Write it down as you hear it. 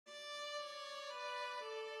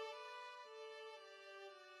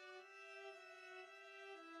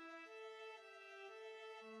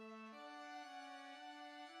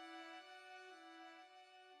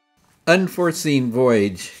Unforeseen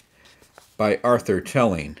Voyage by Arthur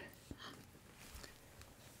Telling.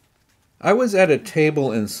 I was at a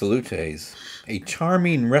table in Salute's, a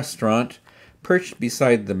charming restaurant perched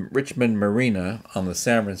beside the Richmond Marina on the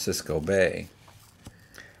San Francisco Bay.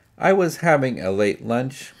 I was having a late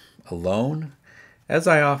lunch alone, as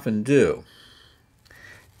I often do.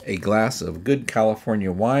 A glass of good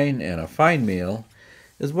California wine and a fine meal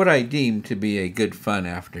is what I deem to be a good fun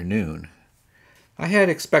afternoon. I had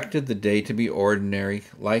expected the day to be ordinary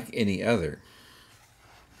like any other.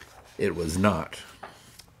 It was not.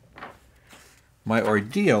 My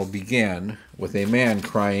ordeal began with a man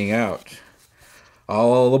crying out,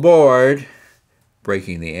 "All aboard!"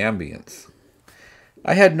 breaking the ambience.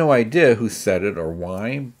 I had no idea who said it or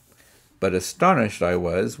why, but astonished I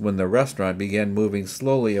was when the restaurant began moving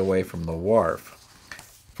slowly away from the wharf.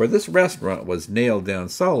 For this restaurant was nailed down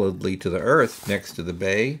solidly to the earth next to the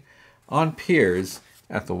bay, on piers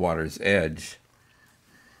at the water's edge.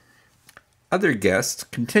 Other guests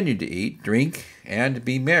continued to eat, drink, and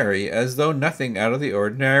be merry as though nothing out of the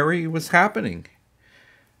ordinary was happening.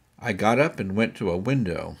 I got up and went to a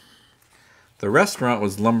window. The restaurant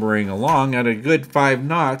was lumbering along at a good 5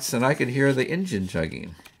 knots, and I could hear the engine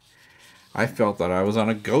chugging. I felt that I was on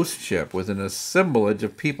a ghost ship with an assemblage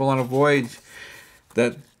of people on a voyage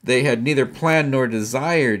that they had neither planned nor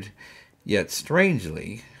desired, yet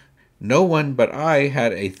strangely, no one but I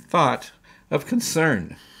had a thought of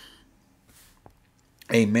concern.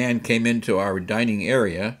 A man came into our dining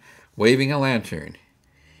area, waving a lantern.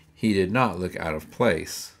 He did not look out of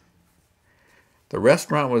place. The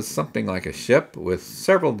restaurant was something like a ship, with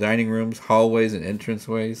several dining rooms, hallways, and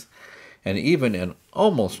entranceways, and even an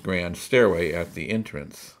almost grand stairway at the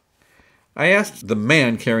entrance. I asked the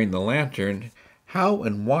man carrying the lantern how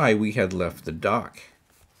and why we had left the dock.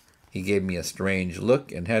 He gave me a strange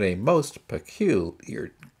look and had a most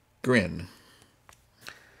peculiar grin.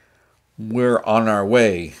 "We're on our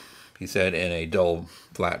way," he said in a dull,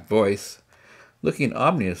 flat voice, looking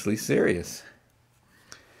ominously serious.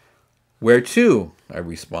 "Where to?" I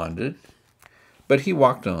responded, but he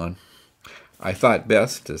walked on. I thought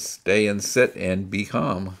best to stay and sit and be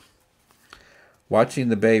calm. Watching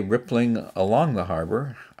the bay rippling along the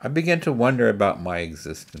harbor, I began to wonder about my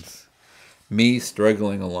existence. Me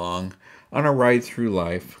struggling along on a ride through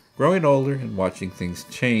life, growing older and watching things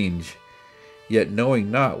change, yet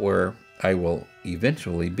knowing not where I will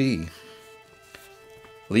eventually be.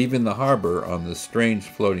 Leaving the harbor on this strange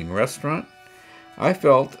floating restaurant, I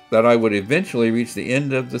felt that I would eventually reach the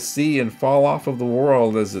end of the sea and fall off of the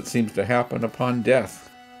world as it seems to happen upon death.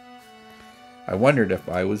 I wondered if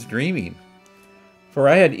I was dreaming, for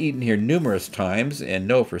I had eaten here numerous times and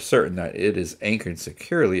know for certain that it is anchored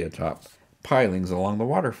securely atop pilings along the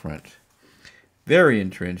waterfront, very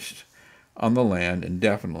entrenched on the land and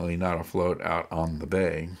definitely not afloat out on the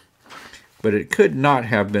bay. But it could not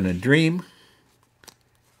have been a dream.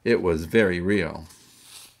 It was very real.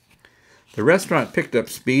 The restaurant picked up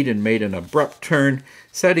speed and made an abrupt turn,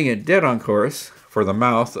 setting it dead on course for the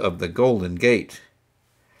mouth of the Golden Gate.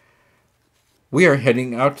 "We are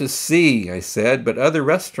heading out to sea," I said, but other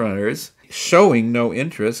restaurateurs, showing no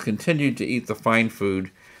interest, continued to eat the fine food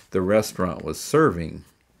the restaurant was serving.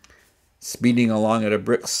 Speeding along at a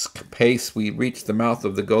brisk pace, we reached the mouth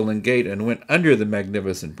of the Golden Gate and went under the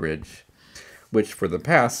magnificent bridge, which for the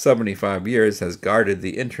past 75 years has guarded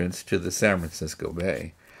the entrance to the San Francisco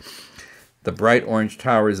Bay. The bright orange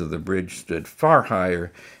towers of the bridge stood far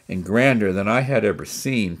higher and grander than I had ever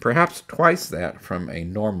seen, perhaps twice that from a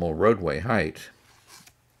normal roadway height.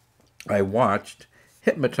 I watched,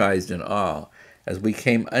 hypnotized in awe, as we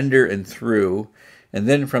came under and through, and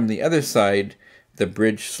then from the other side the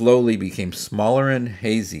bridge slowly became smaller and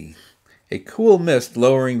hazy, a cool mist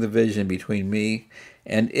lowering the vision between me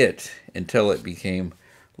and it until it became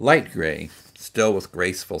light gray, still with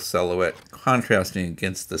graceful silhouette contrasting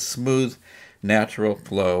against the smooth, natural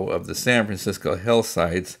flow of the San Francisco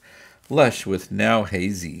hillsides, lush with now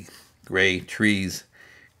hazy, gray trees,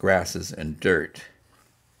 grasses, and dirt.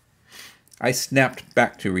 I snapped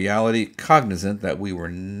back to reality, cognizant that we were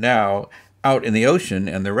now out in the ocean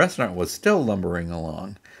and the restaurant was still lumbering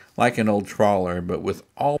along, like an old trawler, but with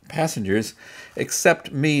all passengers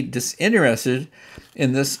except me disinterested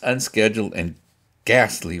in this unscheduled and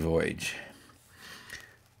ghastly voyage.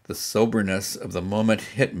 The soberness of the moment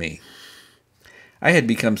hit me. I had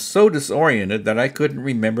become so disoriented that I couldn't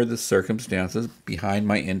remember the circumstances behind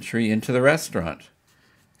my entry into the restaurant.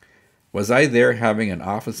 Was I there having an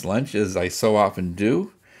office lunch, as I so often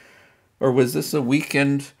do? Or was this a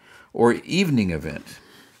weekend or evening event?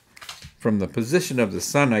 From the position of the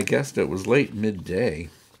sun, I guessed it was late midday,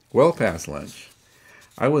 well past lunch.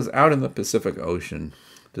 I was out in the Pacific Ocean,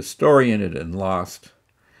 disoriented and lost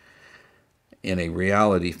in a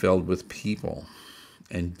reality filled with people,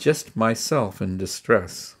 and just myself in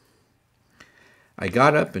distress. I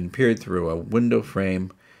got up and peered through a window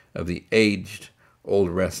frame of the aged old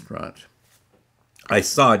restaurant. I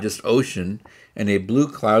saw just ocean and a blue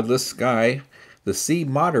cloudless sky, the sea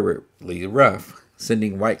moderately rough,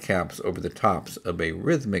 sending whitecaps over the tops of a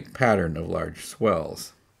rhythmic pattern of large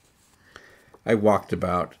swells. I walked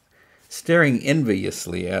about, staring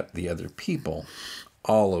enviously at the other people,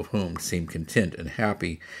 all of whom seemed content and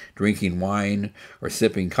happy, drinking wine or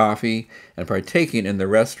sipping coffee and partaking in the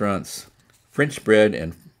restaurant's French bread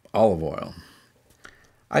and olive oil.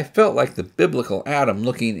 I felt like the biblical Adam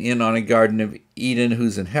looking in on a Garden of Eden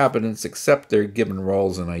whose inhabitants accept their given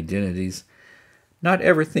roles and identities, not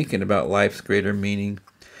ever thinking about life's greater meaning,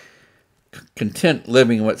 content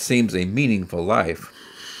living what seems a meaningful life.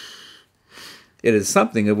 It is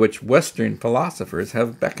something of which Western philosophers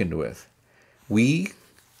have beckoned with. We,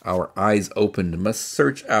 our eyes opened, must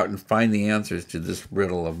search out and find the answers to this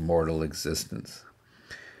riddle of mortal existence.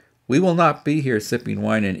 We will not be here sipping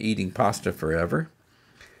wine and eating pasta forever.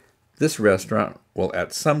 This restaurant will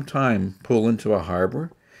at some time pull into a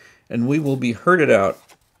harbor, and we will be herded out,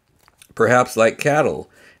 perhaps like cattle,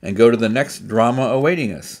 and go to the next drama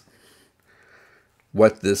awaiting us.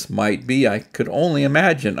 What this might be, I could only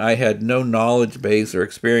imagine. I had no knowledge base or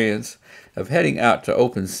experience of heading out to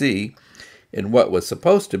open sea in what was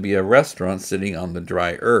supposed to be a restaurant sitting on the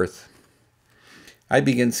dry earth. I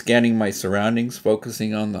began scanning my surroundings,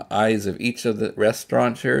 focusing on the eyes of each of the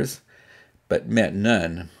restaurateurs, but met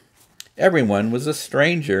none. Everyone was a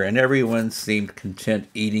stranger, and everyone seemed content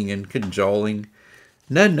eating and cajoling,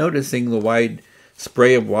 none noticing the wide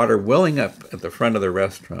spray of water welling up at the front of the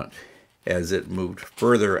restaurant as it moved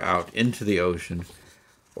further out into the ocean,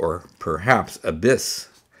 or perhaps abyss,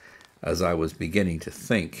 as I was beginning to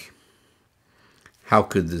think. How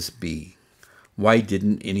could this be? Why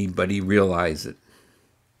didn't anybody realize it?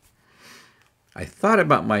 I thought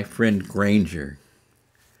about my friend Granger.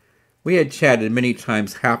 We had chatted many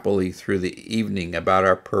times happily through the evening about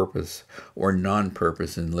our purpose or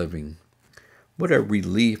non-purpose in living. What a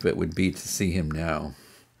relief it would be to see him now.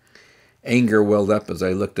 Anger welled up as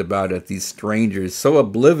I looked about at these strangers, so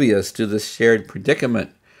oblivious to this shared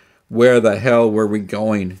predicament. Where the hell were we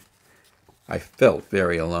going? I felt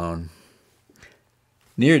very alone.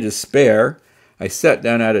 Near despair, I sat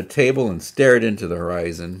down at a table and stared into the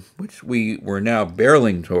horizon, which we were now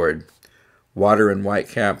barreling toward. Water and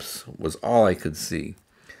whitecaps was all I could see,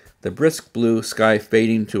 the brisk blue sky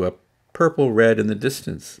fading to a purple red in the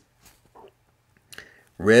distance.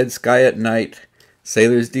 Red sky at night,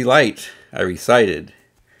 sailor's delight, I recited,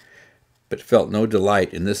 but felt no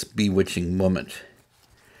delight in this bewitching moment.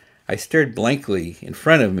 I stared blankly in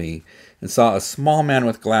front of me and saw a small man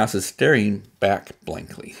with glasses staring back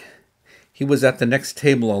blankly. He was at the next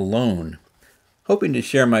table alone. Hoping to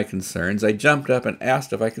share my concerns, I jumped up and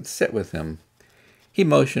asked if I could sit with him. He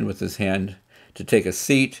motioned with his hand to take a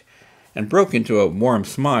seat and broke into a warm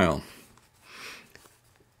smile.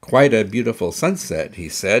 "Quite a beautiful sunset," he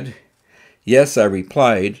said. "Yes," I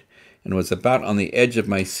replied, and was about on the edge of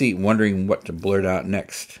my seat wondering what to blurt out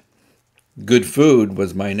next. "Good food,"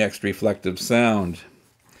 was my next reflective sound.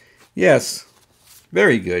 "Yes,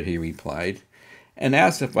 very good," he replied, and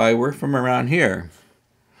asked if I were from around here.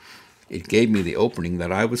 It gave me the opening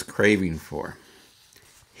that I was craving for.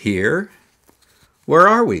 Here? Where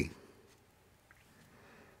are we?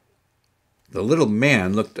 The little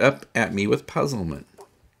man looked up at me with puzzlement.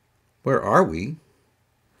 Where are we?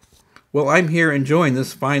 Well, I'm here enjoying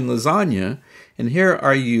this fine lasagna, and here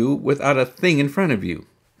are you without a thing in front of you.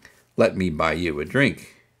 Let me buy you a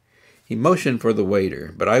drink. He motioned for the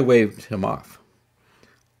waiter, but I waved him off.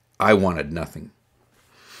 I wanted nothing.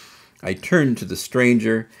 I turned to the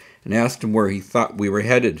stranger and asked him where he thought we were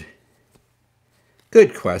headed.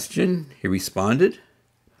 Good question, he responded.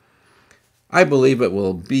 I believe it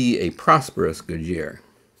will be a prosperous good year.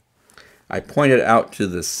 I pointed out to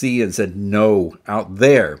the sea and said, no, out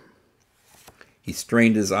there. He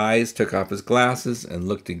strained his eyes, took off his glasses, and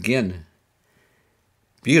looked again.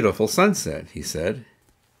 Beautiful sunset, he said.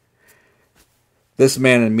 This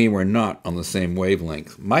man and me were not on the same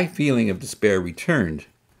wavelength. My feeling of despair returned.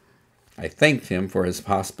 I thanked him for his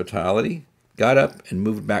hospitality, got up, and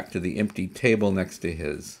moved back to the empty table next to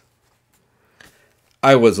his.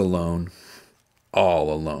 I was alone,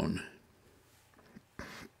 all alone.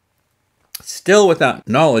 Still without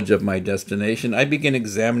knowledge of my destination, I began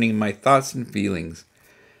examining my thoughts and feelings.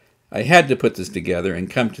 I had to put this together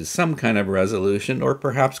and come to some kind of resolution, or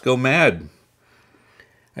perhaps go mad.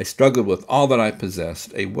 I struggled with all that I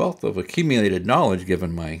possessed, a wealth of accumulated knowledge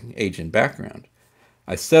given my age and background.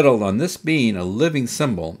 I settled on this being a living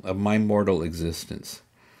symbol of my mortal existence.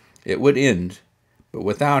 It would end, but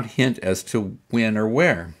without hint as to when or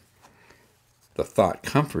where. The thought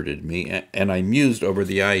comforted me, and I mused over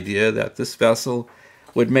the idea that this vessel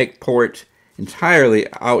would make port entirely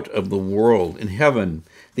out of the world, in heaven,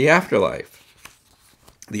 the afterlife.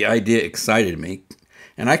 The idea excited me,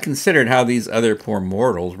 and I considered how these other poor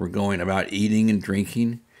mortals were going about eating and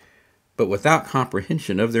drinking, but without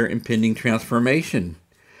comprehension of their impending transformation,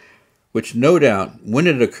 which no doubt, when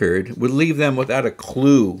it occurred, would leave them without a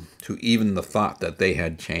clue to even the thought that they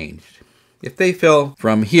had changed. If they fell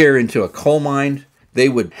from here into a coal mine, they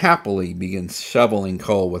would happily begin shoveling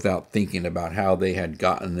coal without thinking about how they had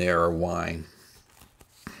gotten there or why.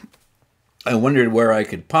 I wondered where I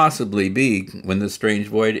could possibly be when this strange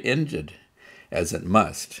voyage ended, as it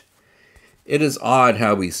must. It is odd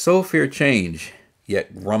how we so fear change,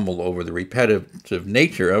 yet grumble over the repetitive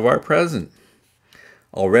nature of our present.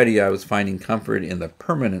 Already I was finding comfort in the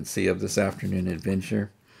permanency of this afternoon adventure,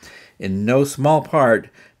 in no small part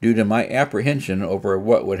due to my apprehension over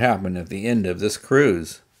what would happen at the end of this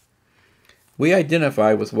cruise. We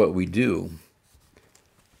identify with what we do.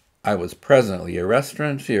 I was presently a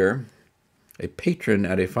restaurateur, a patron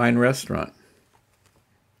at a fine restaurant.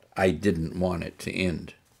 I didn't want it to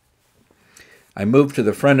end. I moved to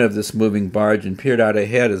the front of this moving barge and peered out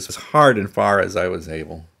ahead as hard and far as I was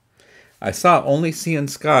able. I saw only sea and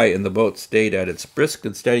sky, and the boat stayed at its brisk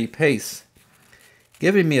and steady pace,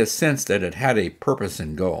 giving me a sense that it had a purpose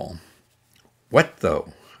and goal. What,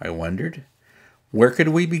 though? I wondered. Where could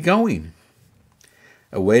we be going?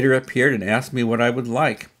 A waiter appeared and asked me what I would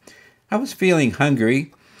like. I was feeling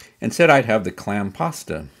hungry and said I'd have the clam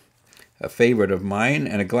pasta, a favorite of mine,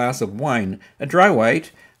 and a glass of wine, a dry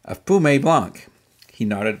white, a fumé blanc. He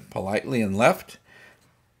nodded politely and left.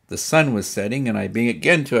 The sun was setting, and I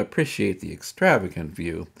began to appreciate the extravagant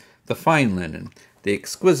view, the fine linen, the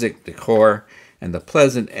exquisite decor, and the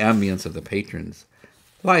pleasant ambience of the patrons.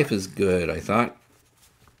 Life is good, I thought.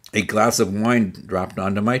 A glass of wine dropped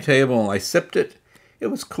onto my table. I sipped it. It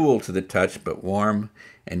was cool to the touch, but warm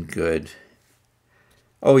and good.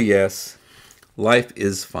 Oh yes, life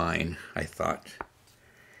is fine, I thought.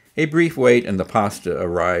 A brief wait, and the pasta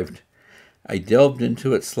arrived. I delved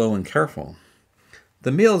into it slow and careful.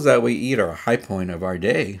 The meals that we eat are a high point of our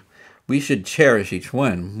day. We should cherish each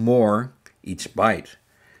one, more each bite.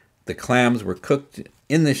 The clams were cooked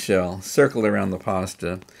in the shell, circled around the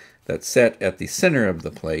pasta that sat at the center of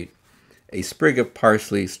the plate, a sprig of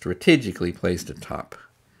parsley strategically placed atop.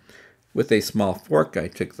 With a small fork, I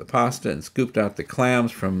took the pasta and scooped out the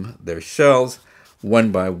clams from their shells,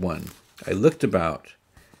 one by one. I looked about.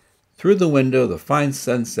 Through the window, the fine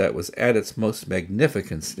sunset was at its most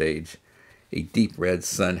magnificent stage, a deep red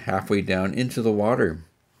sun halfway down into the water.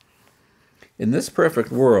 In this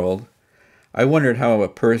perfect world, I wondered how a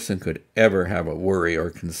person could ever have a worry or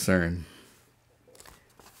concern.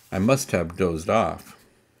 I must have dozed off,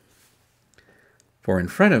 for in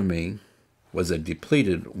front of me was a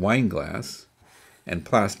depleted wine glass and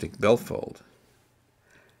plastic billfold.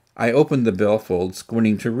 I opened the billfold,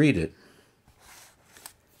 squinting to read it.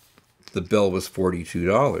 The bill was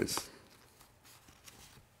 $42.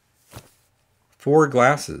 4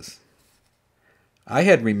 glasses. I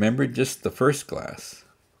had remembered just the first glass.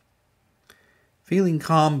 Feeling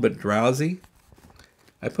calm but drowsy,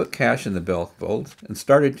 I put cash in the billfold and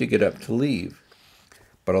started to get up to leave.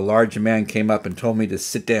 But a large man came up and told me to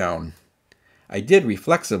sit down. I did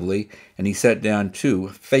reflexively, and he sat down too,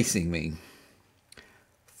 facing me.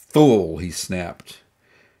 "Fool," he snapped.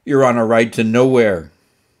 "You're on a ride to nowhere."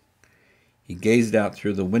 He gazed out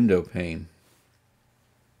through the window pane.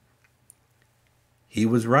 He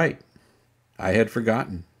was right. I had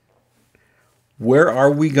forgotten. Where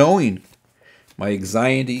are we going? My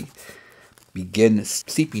anxiety began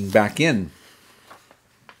seeping back in.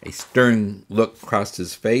 A stern look crossed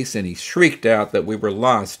his face, and he shrieked out that we were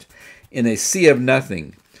lost in a sea of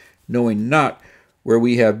nothing, knowing not where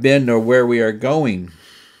we have been nor where we are going.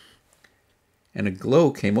 And a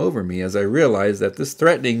glow came over me as I realized that this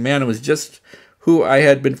threatening man was just who I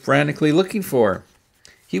had been frantically looking for.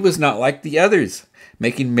 He was not like the others,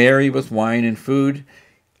 making merry with wine and food.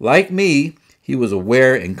 Like me, he was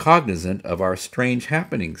aware and cognizant of our strange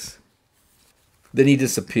happenings. Then he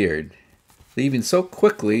disappeared, leaving so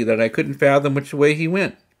quickly that I couldn't fathom which way he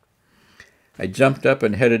went. I jumped up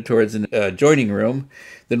and headed towards an adjoining room,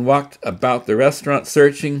 then walked about the restaurant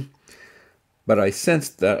searching, but I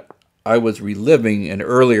sensed that I was reliving an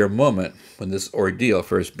earlier moment when this ordeal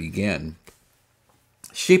first began.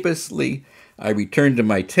 Sheepishly, I returned to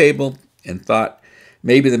my table and thought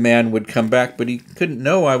maybe the man would come back, but he couldn't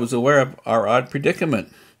know I was aware of our odd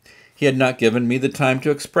predicament. He had not given me the time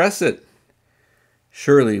to express it.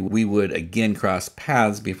 Surely we would again cross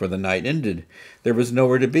paths before the night ended. There was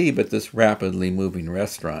nowhere to be but this rapidly moving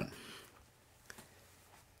restaurant.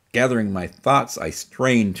 Gathering my thoughts, I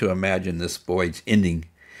strained to imagine this voyage ending.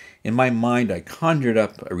 In my mind, I conjured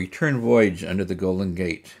up a return voyage under the Golden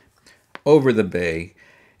Gate, over the bay,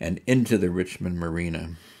 and into the Richmond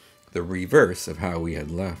Marina, the reverse of how we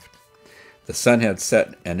had left. The sun had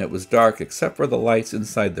set, and it was dark except for the lights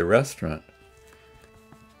inside the restaurant.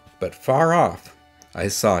 But far off, I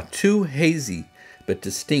saw two hazy but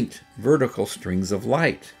distinct vertical strings of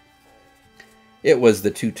light. It was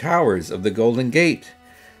the two towers of the Golden Gate,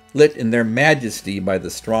 lit in their majesty by the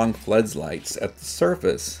strong floodlights at the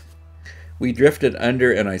surface. We drifted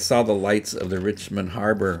under, and I saw the lights of the Richmond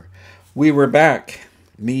harbor. We were back,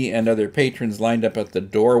 me and other patrons lined up at the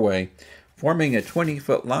doorway, forming a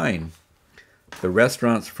 20-foot line. The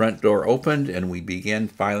restaurant's front door opened, and we began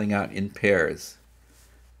filing out in pairs.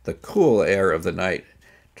 The cool air of the night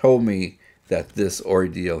told me that this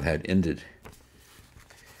ordeal had ended.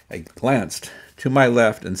 I glanced to my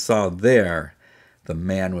left and saw there the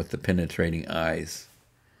man with the penetrating eyes.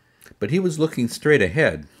 But he was looking straight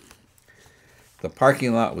ahead. The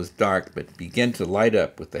parking lot was dark, but began to light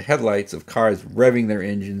up with the headlights of cars revving their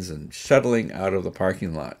engines and shuttling out of the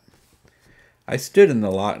parking lot. I stood in the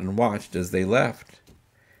lot and watched as they left,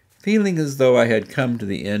 feeling as though I had come to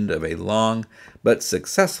the end of a long but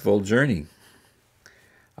successful journey.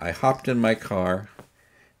 I hopped in my car,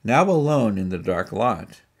 now alone in the dark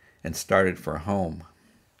lot, and started for home.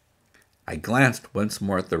 I glanced once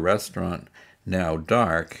more at the restaurant, now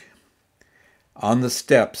dark. On the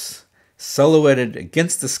steps, silhouetted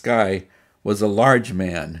against the sky, was a large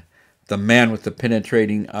man, the man with the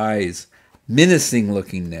penetrating eyes, menacing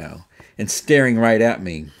looking now, and staring right at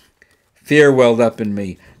me. Fear welled up in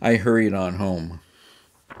me. I hurried on home.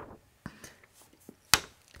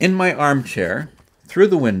 In my armchair, through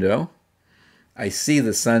the window, I see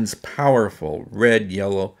the sun's powerful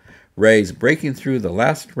red-yellow rays breaking through the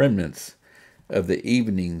last remnants of the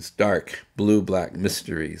evening's dark blue-black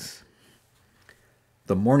mysteries.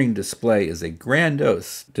 The morning display is a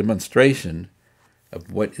grandiose demonstration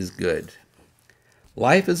of what is good.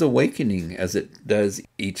 Life is awakening as it does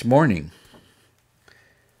each morning.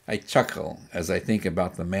 I chuckle as I think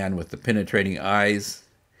about the man with the penetrating eyes,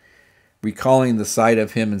 recalling the sight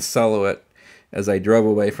of him in silhouette as I drove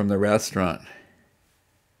away from the restaurant.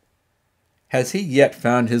 Has he yet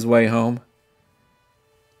found his way home?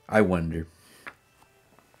 I wonder.